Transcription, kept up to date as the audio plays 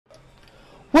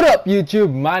What up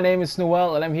YouTube? My name is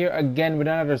Noel and I'm here again with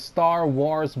another Star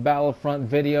Wars Battlefront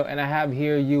video, and I have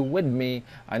here you with me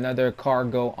another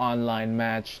cargo online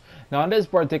match. Now in this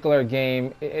particular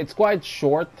game, it's quite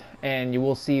short and you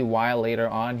will see why later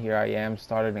on. Here I am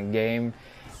starting a game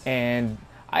and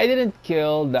I didn't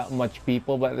kill that much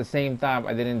people, but at the same time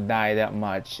I didn't die that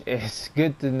much. It's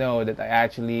good to know that I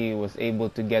actually was able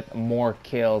to get more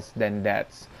kills than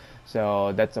deaths.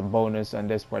 So that's a bonus on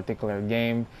this particular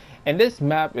game. And this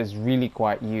map is really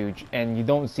quite huge and you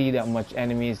don't see that much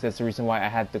enemies. That's the reason why I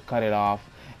had to cut it off.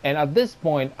 And at this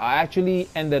point I actually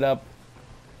ended up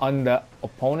on the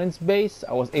opponent's base.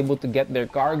 I was able to get their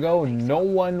cargo. No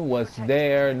one was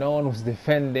there. No one was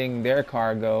defending their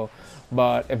cargo.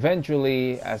 But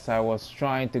eventually, as I was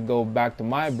trying to go back to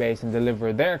my base and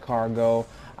deliver their cargo,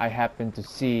 I happened to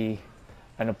see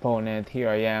an opponent. Here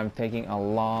I am taking a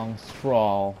long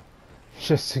stroll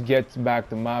just to get back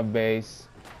to my base.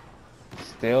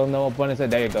 Still no opponents.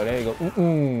 There you go, there you go.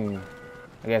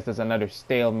 I guess that's another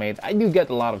stalemate. I do get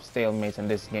a lot of stalemates in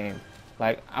this game.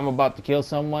 Like, I'm about to kill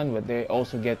someone, but they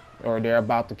also get, or they're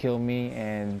about to kill me,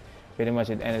 and pretty much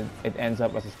it ends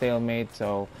up as a stalemate.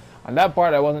 So on that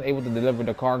part I wasn't able to deliver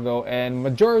the cargo, and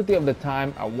majority of the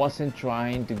time I wasn't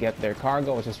trying to get their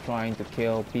cargo. I was just trying to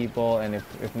kill people, and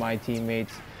if my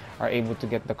teammates are able to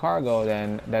get the cargo,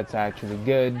 then that's actually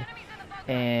good.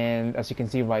 And as you can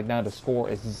see right now, the score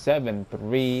is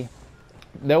 7-3.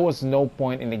 There was no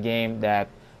point in the game that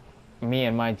me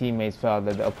and my teammates felt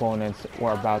that the opponents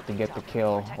were about to get the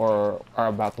kill or are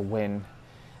about to win.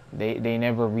 They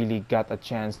never really got a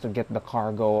chance to get the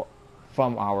cargo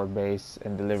from our base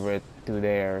and deliver it to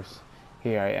theirs.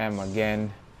 Here I am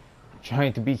again,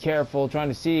 trying to be careful, trying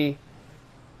to see.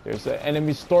 There's an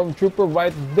enemy stormtrooper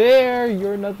right there.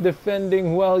 You're not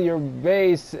defending well your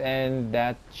base, and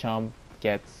that chump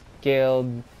gets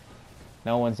killed.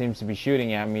 No one seems to be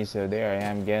shooting at me, so there I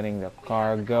am getting the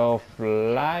cargo,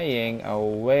 flying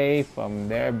away from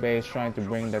their base, trying to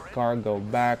bring the cargo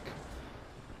back.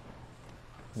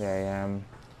 There I am.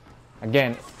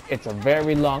 Again, it's a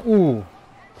very long... Ooh!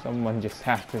 Someone just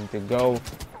happened to go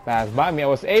pass by me. I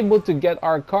was able to get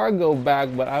our cargo back,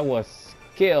 but I was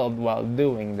killed while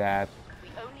doing that.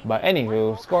 But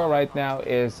anywho, score right now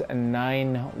is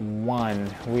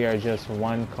 9-1. We are just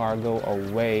one cargo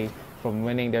away from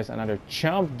winning. There's another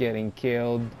chump getting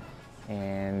killed,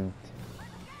 and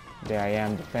there I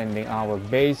am defending our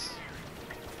base.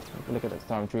 Look at the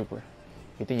stormtrooper.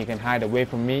 You think you can hide away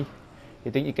from me? You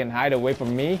think you can hide away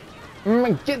from me?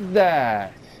 Get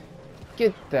that!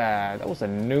 Get that! That was a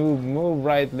noob move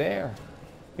right there.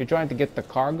 You're trying to get the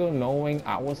cargo knowing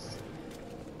I was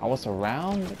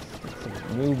around? It's a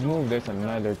noob move. There's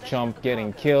another chump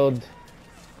getting killed.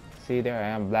 See, there I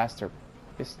am, blaster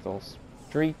pistol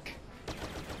streak.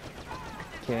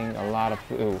 Killing a lot of...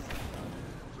 Ooh.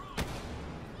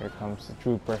 Here comes the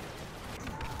trooper.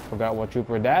 Forgot what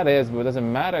trooper that is, but it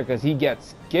doesn't matter because he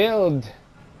gets killed.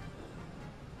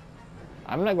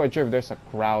 I'm not quite sure if there's a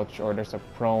crouch or there's a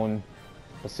prone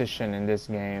position in this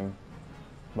game,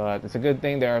 but it's a good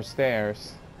thing there are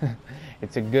stairs.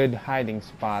 It's a good hiding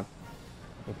spot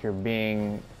if you're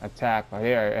being attacked.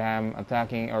 Here I am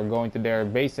attacking or going to their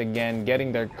base again,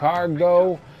 getting their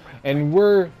cargo, and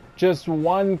we're just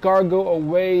one cargo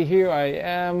away. Here I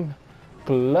am,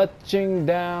 clutching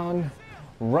down,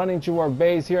 running to our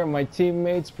base. Here are my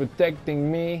teammates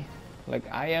protecting me. Like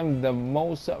I am the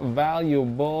most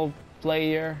valuable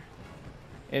player,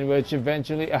 in which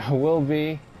eventually I will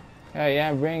be. Here I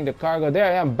am bringing the cargo. There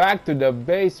I am back to the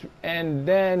base, and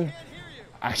then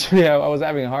actually I was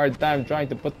having a hard time trying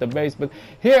to put the base, but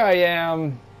here I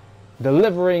am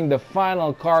delivering the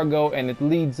final cargo, and it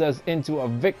leads us into a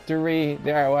victory.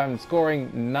 There I am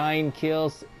scoring 9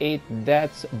 kills, 8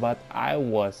 deaths, but I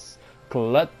was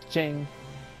clutching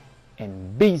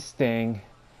and beasting,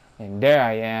 and there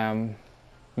I am,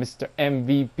 Mr.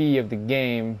 MVP of the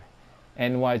game,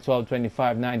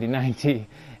 NY12259090,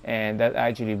 and that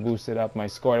actually boosted up my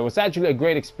score. It was actually a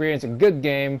great experience, a good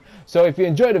game. So if you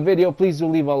enjoyed the video, please do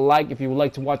leave a like. If you would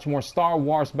like to watch more Star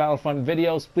Wars Battlefront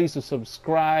videos, please do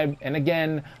subscribe. And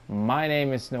again, my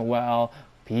name is Noel.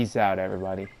 Peace out,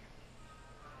 everybody.